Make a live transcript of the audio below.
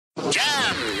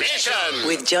Mission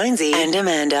with Jonesy and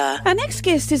Amanda. Our next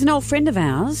guest is an old friend of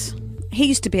ours. He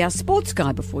used to be our sports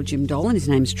guy before Jim Dolan. His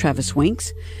name's Travis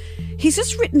Winks. He's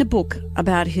just written a book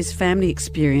about his family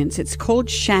experience. It's called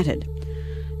Shattered.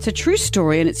 It's a true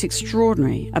story and it's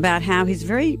extraordinary about how his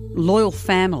very loyal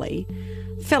family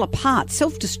fell apart,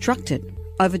 self-destructed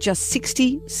over just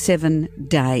 67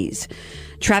 days.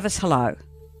 Travis, hello.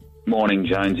 Morning,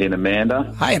 Jonesy and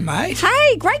Amanda. Hey, mate.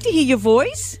 Hey, great to hear your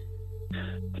voice.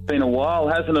 It's been a while,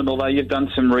 hasn't it? Although you've done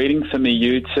some reading for me,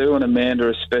 you two, and Amanda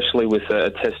especially, with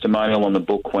a testimonial on the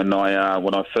book when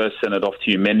I first sent it off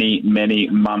to you many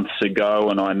months ago.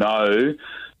 And I know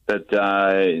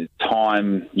that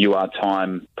you are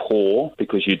time poor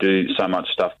because you do so much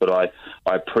stuff, but I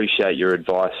appreciate your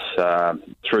advice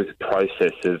through the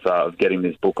process of getting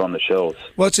this book on the shelves.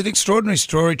 Well, it's an extraordinary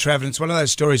story, Trav, and it's one of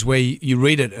those stories where you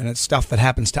read it and it's stuff that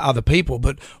happens to other people,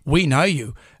 but we know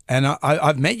you, and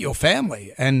I've met your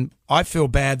family, and I feel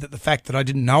bad that the fact that I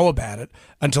didn't know about it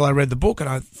until I read the book, and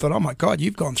I thought, oh my God,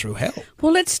 you've gone through hell.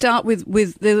 Well, let's start with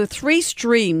there were three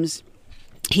streams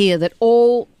here that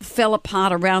all fell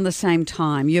apart around the same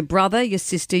time. Your brother, your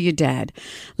sister, your dad.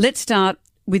 Let's start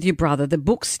with your brother. The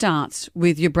book starts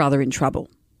with your brother in trouble.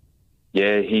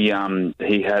 Yeah, he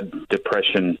had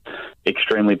depression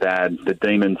extremely bad. The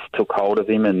demons took hold of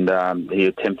him, and he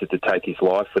attempted to take his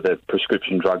life with a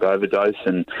prescription drug overdose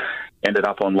and ended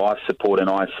up on life support in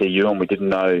ICU, and we didn't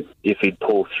know if he'd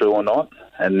pull through or not.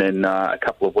 And then a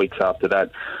couple of weeks after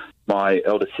that, my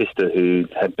elder sister, who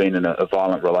had been in a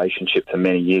violent relationship for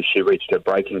many years, she reached her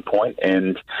breaking point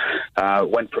and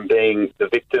went from being the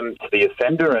victim to the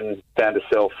offender and found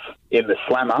herself in the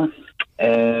slammer.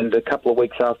 And a couple of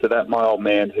weeks after that, my old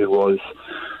man, who was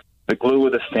the glue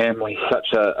of the family, such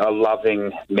a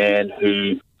loving man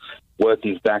who worked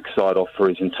his backside off for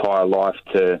his entire life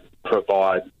to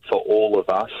provide for all of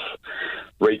us,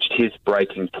 reached his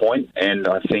breaking point, and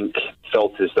I think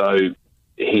felt as though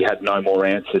he had no more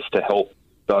answers to help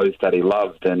those that he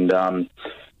loved, and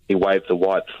he waved the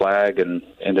white flag and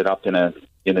ended up in a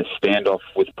standoff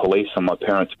with police on my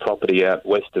parents' property out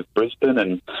west of Brisbane,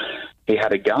 and he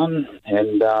had a gun,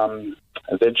 and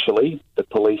eventually the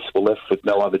police were left with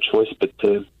no other choice but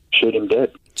to shoot him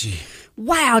dead. Gee.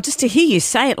 Wow, just to hear you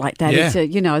say it like that,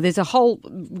 Yeah. There's a whole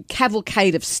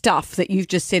cavalcade of stuff that you've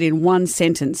just said in one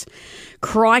sentence.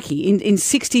 Crikey, in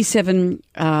 67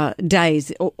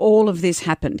 days, all of this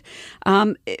happened.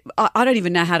 I don't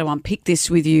even know how to unpick this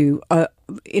with you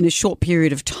in a short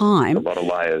period of time. A lot of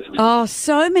layers. Oh,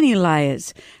 so many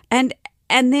layers. And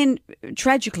then,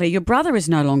 tragically, your brother is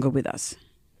no longer with us.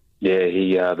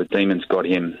 Yeah, the demons got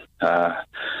him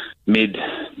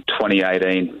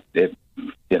mid-2018.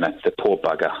 The poor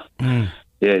bugger.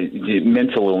 Yeah,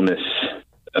 mental illness.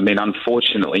 I mean,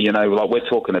 unfortunately, like we're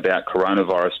talking about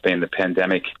coronavirus being the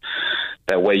pandemic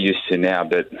that we're used to now,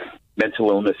 but mental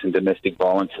illness and domestic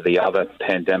violence are the other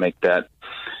pandemic that,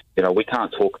 we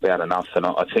can't talk about enough. And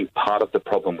I think part of the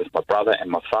problem with my brother and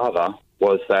my father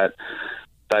was that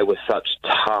they were such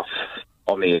tough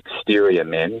on the exterior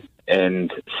men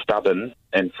and stubborn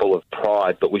and full of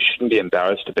pride, but we shouldn't be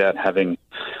embarrassed about having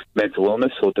mental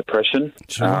illness or depression.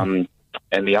 Sure.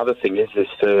 And the other thing is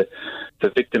for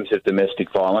victims of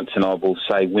domestic violence, and I will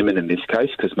say women in this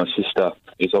case because my sister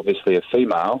is obviously a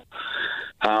female,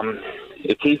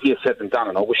 it's easier said than done,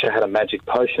 and I wish I had a magic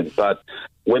potion, but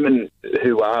women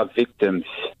who are victims,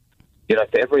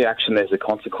 for every action there's a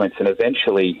consequence, and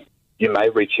eventually you may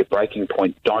reach your breaking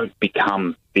point. Don't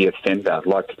become the offender.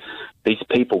 Like, these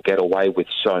people get away with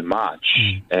so much,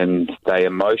 and they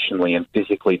emotionally and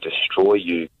physically destroy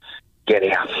you. Get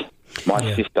out. My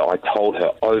sister, I told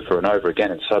her over and over again,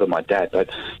 and so did my dad,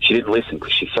 but she didn't listen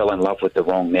because she fell in love with the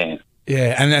wrong man.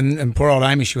 Yeah, and poor old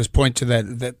Amy, she was point to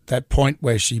that point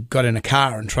where she got in a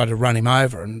car and tried to run him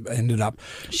over and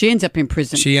She ends up in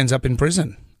prison. She ends up in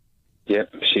prison.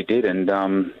 Yep, she did, and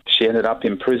she ended up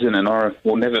in prison, and I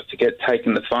will never forget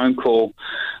taking the phone call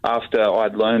after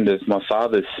I'd learned of my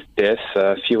father's death.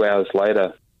 A few hours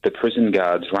later, the prison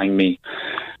guards rang me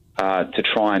to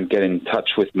try and get in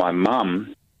touch with my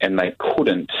mum, and they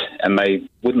couldn't, and they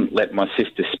wouldn't let my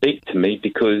sister speak to me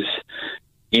because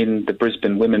in the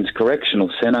Brisbane Women's Correctional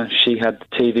Centre, she had the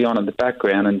TV on in the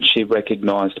background, and she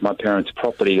recognised my parents'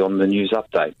 property on the news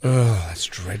update. Oh, that's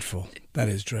dreadful. That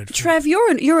is dreadful. Trav,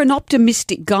 you're an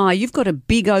optimistic guy. You've got a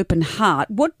big open heart.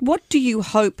 What do you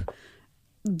hope?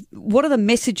 What are the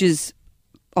messages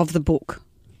of the book?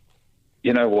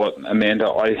 You know what,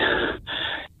 Amanda?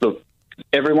 Look,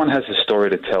 everyone has a story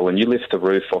to tell, and you lift the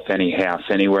roof off any house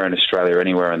anywhere in Australia,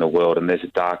 anywhere in the world, and there's a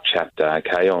dark chapter.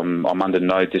 Okay, I'm under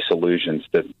no disillusions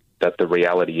that the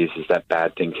reality is that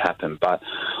bad things happen. But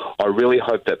I really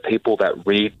hope that people that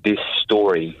read this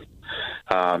story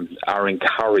are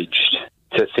encouraged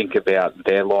to think about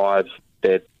their lives,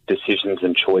 their decisions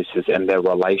and choices, and their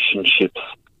relationships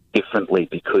differently,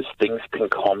 because things can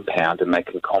compound, and they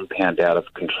can compound out of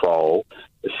control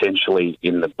essentially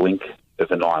in the blink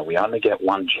of an eye. We only get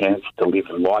one chance to live,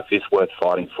 and life is worth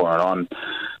fighting for. And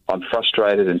I'm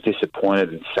frustrated and disappointed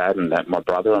and saddened that my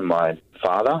brother and my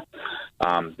father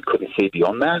couldn't see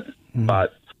beyond that.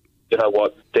 But you know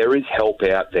what? There is help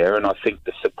out there, and I think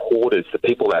the supporters, the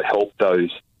people that help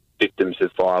those victims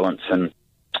of violence, and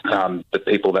the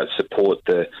people that support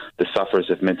the sufferers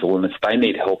of mental illness, they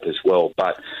need help as well.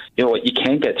 But you know what? You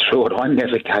can get through it. I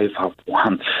never gave up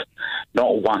once,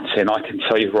 not once. And I can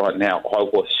tell you right now, I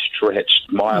was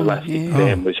stretched. My elastic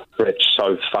band was stretched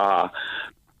so far.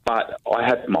 But I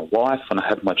have my wife and I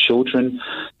have my children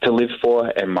to live for,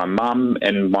 and my mum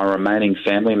and my remaining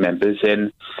family members.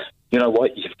 And you know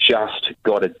what? You've just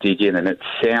got to dig in. And it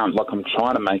sounds like I'm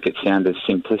trying to make it sound as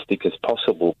simplistic as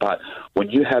possible, but when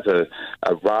you have a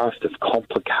raft of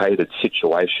complicated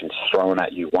situations thrown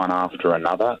at you one after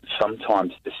another,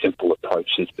 sometimes the simple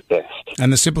approach is the best.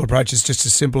 And the simple approach is just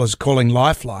as simple as calling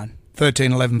Lifeline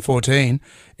 13 11 14.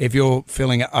 If you're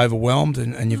feeling overwhelmed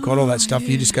and you've got all that stuff,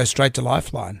 you just go straight to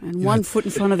Lifeline. And one foot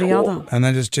in front of the other. And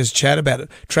then just chat about it.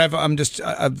 Trevor,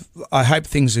 I hope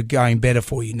things are going better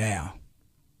for you now.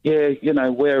 Yeah, you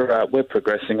know, we're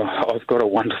progressing. I've got a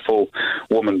wonderful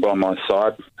woman by my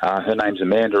side. Her name's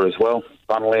Amanda as well,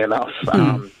 funnily enough.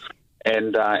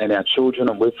 And our children,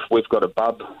 and we've got a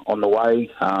bub on the way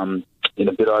in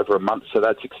a bit over a month, so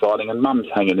that's exciting. And Mum's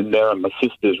hanging in there, and my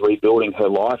sister's rebuilding her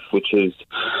life, which is,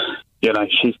 you know,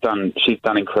 she's done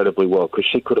incredibly well, because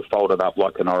she could have folded up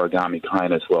like an origami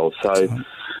crane as well. So.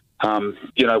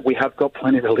 You know, we have got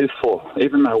plenty to live for.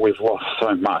 Even though we've lost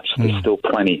so much, there's still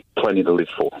plenty to live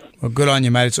for. Well, good on you,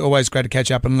 mate. It's always great to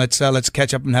catch up, and let's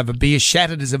catch up and have a beer.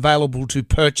 Shattered is available to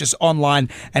purchase online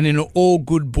and in all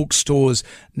good bookstores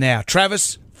now.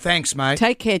 Travis, thanks, mate.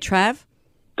 Take care, Trav.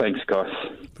 Thanks, guys.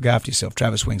 Look after yourself.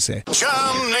 Travis Winks there.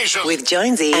 With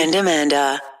Jonesy and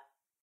Amanda.